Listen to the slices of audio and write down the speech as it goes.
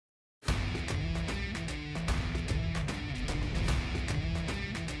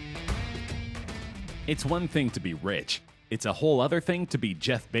It's one thing to be rich. It's a whole other thing to be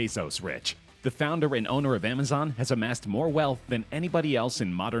Jeff Bezos rich. The founder and owner of Amazon has amassed more wealth than anybody else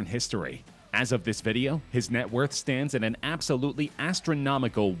in modern history. As of this video, his net worth stands at an absolutely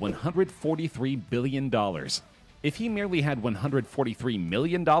astronomical $143 billion. If he merely had $143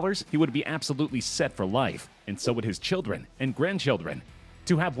 million, he would be absolutely set for life, and so would his children and grandchildren.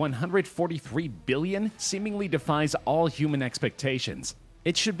 To have $143 billion seemingly defies all human expectations.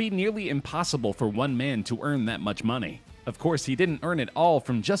 It should be nearly impossible for one man to earn that much money. Of course, he didn't earn it all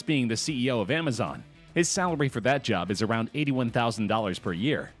from just being the CEO of Amazon. His salary for that job is around $81,000 per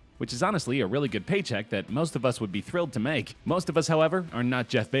year, which is honestly a really good paycheck that most of us would be thrilled to make. Most of us, however, are not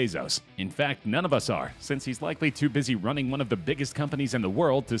Jeff Bezos. In fact, none of us are, since he's likely too busy running one of the biggest companies in the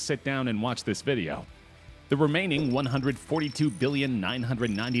world to sit down and watch this video. The remaining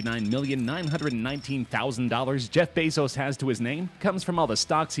 $142,999,919,000 Jeff Bezos has to his name comes from all the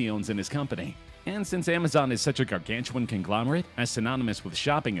stocks he owns in his company. And since Amazon is such a gargantuan conglomerate, as synonymous with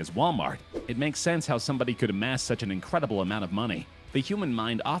shopping as Walmart, it makes sense how somebody could amass such an incredible amount of money. The human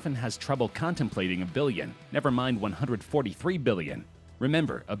mind often has trouble contemplating a billion, never mind 143 billion.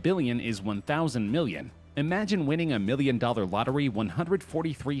 Remember, a billion is 1,000 million. Imagine winning a $1 million lottery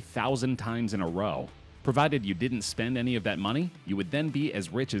 143,000 times in a row. Provided you didn't spend any of that money, you would then be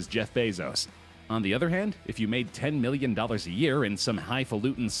as rich as Jeff Bezos. On the other hand, if you made $10 million a year in some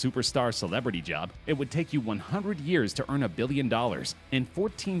highfalutin superstar celebrity job, it would take you 100 years to earn $1 billion and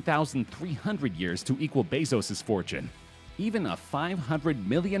 14,300 years to equal Bezos' fortune. Even a $500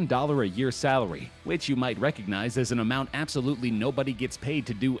 million a year salary, which you might recognize as an amount absolutely nobody gets paid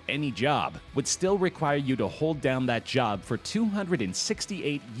to do any job, would still require you to hold down that job for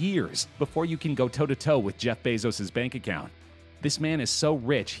 268 years before you can go toe-to-toe with Jeff Bezos' bank account. This man is so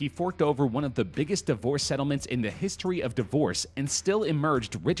rich, he forked over one of the biggest divorce settlements in the history of divorce and still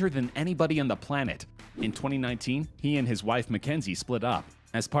emerged richer than anybody on the planet. In 2019, he and his wife Mackenzie split up.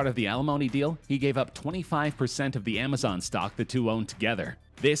 As part of the alimony deal, he gave up 25% of the Amazon stock the two owned together.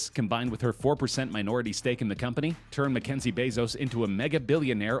 This, combined with her 4% minority stake in the company, turned Mackenzie Bezos into a mega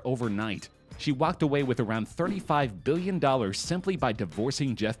billionaire overnight. She walked away with around $35 billion simply by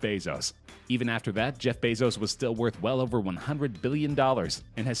divorcing Jeff Bezos. Even after that, Jeff Bezos was still worth well over $100 billion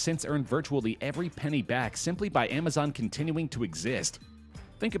and has since earned virtually every penny back simply by Amazon continuing to exist.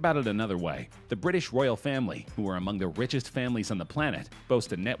 Think about it another way. The British royal family, who are among the richest families on the planet,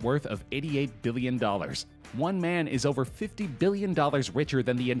 boast a net worth of $88 billion. One man is over $50 billion richer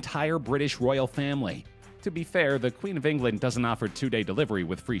than the entire British royal family. To be fair, the Queen of England doesn't offer 2-day delivery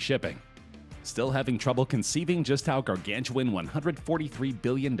with free shipping. Still having trouble conceiving just how gargantuan $143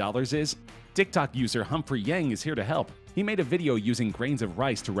 billion is? TikTok user Humphrey Yang is here to help. He made a video using grains of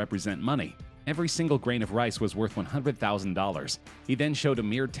rice to represent money. Every single grain of rice was worth $100,000. He then showed a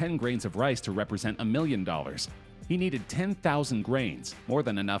mere 10 grains of rice to represent $1 million. He needed 10,000 grains, more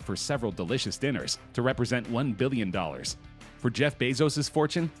than enough for several delicious dinners, to represent $1 billion. For Jeff Bezos'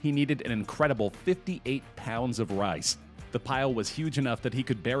 fortune, he needed an incredible 58 pounds of rice. The pile was huge enough that he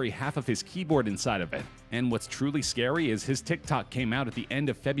could bury half of his keyboard inside of it. And what's truly scary is his TikTok came out at the end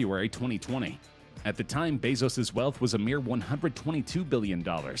of February 2020. At the time, Bezos' wealth was a mere $122 billion.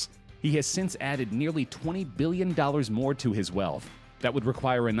 He has since added nearly $20 billion more to his wealth. That would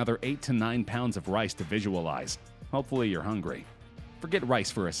require another 8 to 9 pounds of rice to visualize. Hopefully you're hungry. Forget rice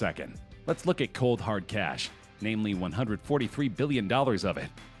for a second. Let's look at cold hard cash, namely $143 billion of it.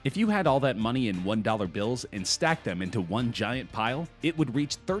 If you had all that money in $1 bills and stacked them into one giant pile, it would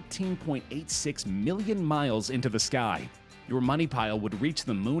reach 13.86 million miles into the sky. Your money pile would reach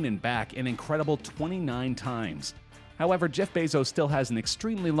the moon and back an incredible 29 times. However, Jeff Bezos still has an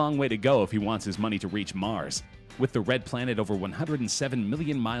extremely long way to go if he wants his money to reach Mars. With the red planet over 107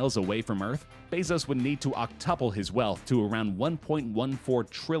 million miles away from Earth, Bezos would need to octuple his wealth to around 1.14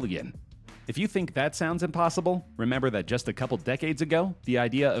 trillion. If you think that sounds impossible, remember that just a couple decades ago, the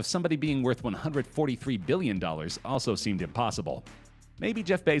idea of somebody being worth $143 billion also seemed impossible. Maybe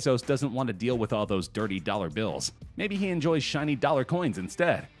Jeff Bezos doesn't want to deal with all those dirty dollar bills. Maybe he enjoys shiny dollar coins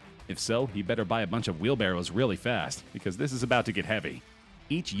instead. If so, he better buy a bunch of wheelbarrows really fast, because this is about to get heavy.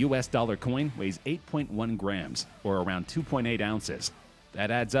 Each US dollar coin weighs 8.1 grams, or around 2.8 ounces.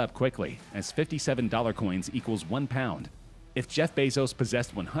 That adds up quickly, as $57 coins equals 1 pound. If Jeff Bezos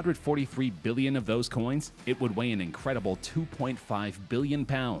possessed 143 billion of those coins, it would weigh an incredible 2.5 billion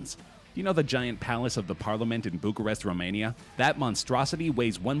pounds. Do you know the giant palace of the parliament in Bucharest, Romania? That monstrosity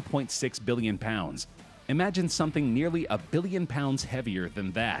weighs 1.6 billion pounds. Imagine something nearly a billion pounds heavier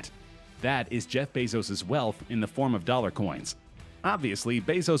than that. That is Jeff Bezos' wealth in the form of dollar coins. Obviously,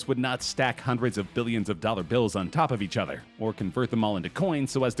 Bezos would not stack hundreds of billions of dollar bills on top of each other, or convert them all into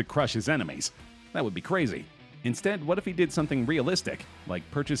coins so as to crush his enemies. That would be crazy. Instead, what if he did something realistic, like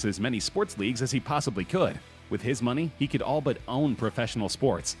purchase as many sports leagues as he possibly could? With his money, he could all but own professional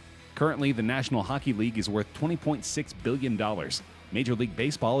sports. Currently, the National Hockey League is worth $20.6 billion. Major League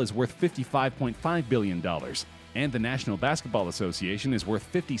Baseball is worth $55.5 billion. And the National Basketball Association is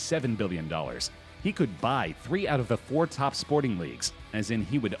worth $57 billion. He could buy 3 out of the 4 top sporting leagues, as in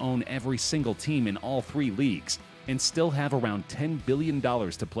he would own every single team in all 3 leagues, and still have around $10 billion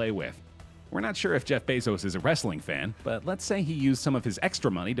to play with. We're not sure if Jeff Bezos is a wrestling fan, but let's say he used some of his extra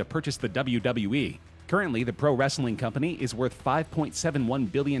money to purchase the WWE. Currently, the pro wrestling company is worth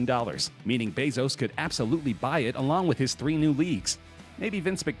 $5.71 billion, meaning Bezos could absolutely buy it along with his 3 new leagues. Maybe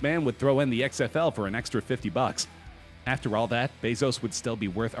Vince McMahon would throw in the XFL for an extra $50. After all that, Bezos would still be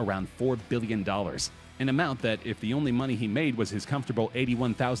worth around $4 billion, an amount that, if the only money he made was his comfortable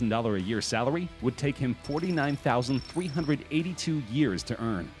 $81,000 a year salary, would take him 49,382 years to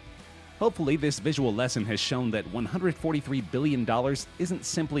earn. Hopefully, this visual lesson has shown that $143 billion isn't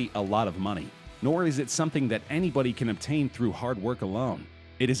simply a lot of money, nor is it something that anybody can obtain through hard work alone.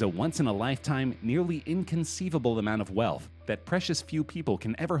 It is a once-in-a-lifetime, nearly inconceivable amount of wealth that precious few people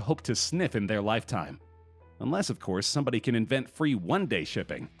can ever hope to sniff in their lifetime. Unless, of course, somebody can invent free one-day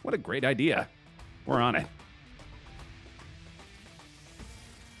shipping. What a great idea! We're on it.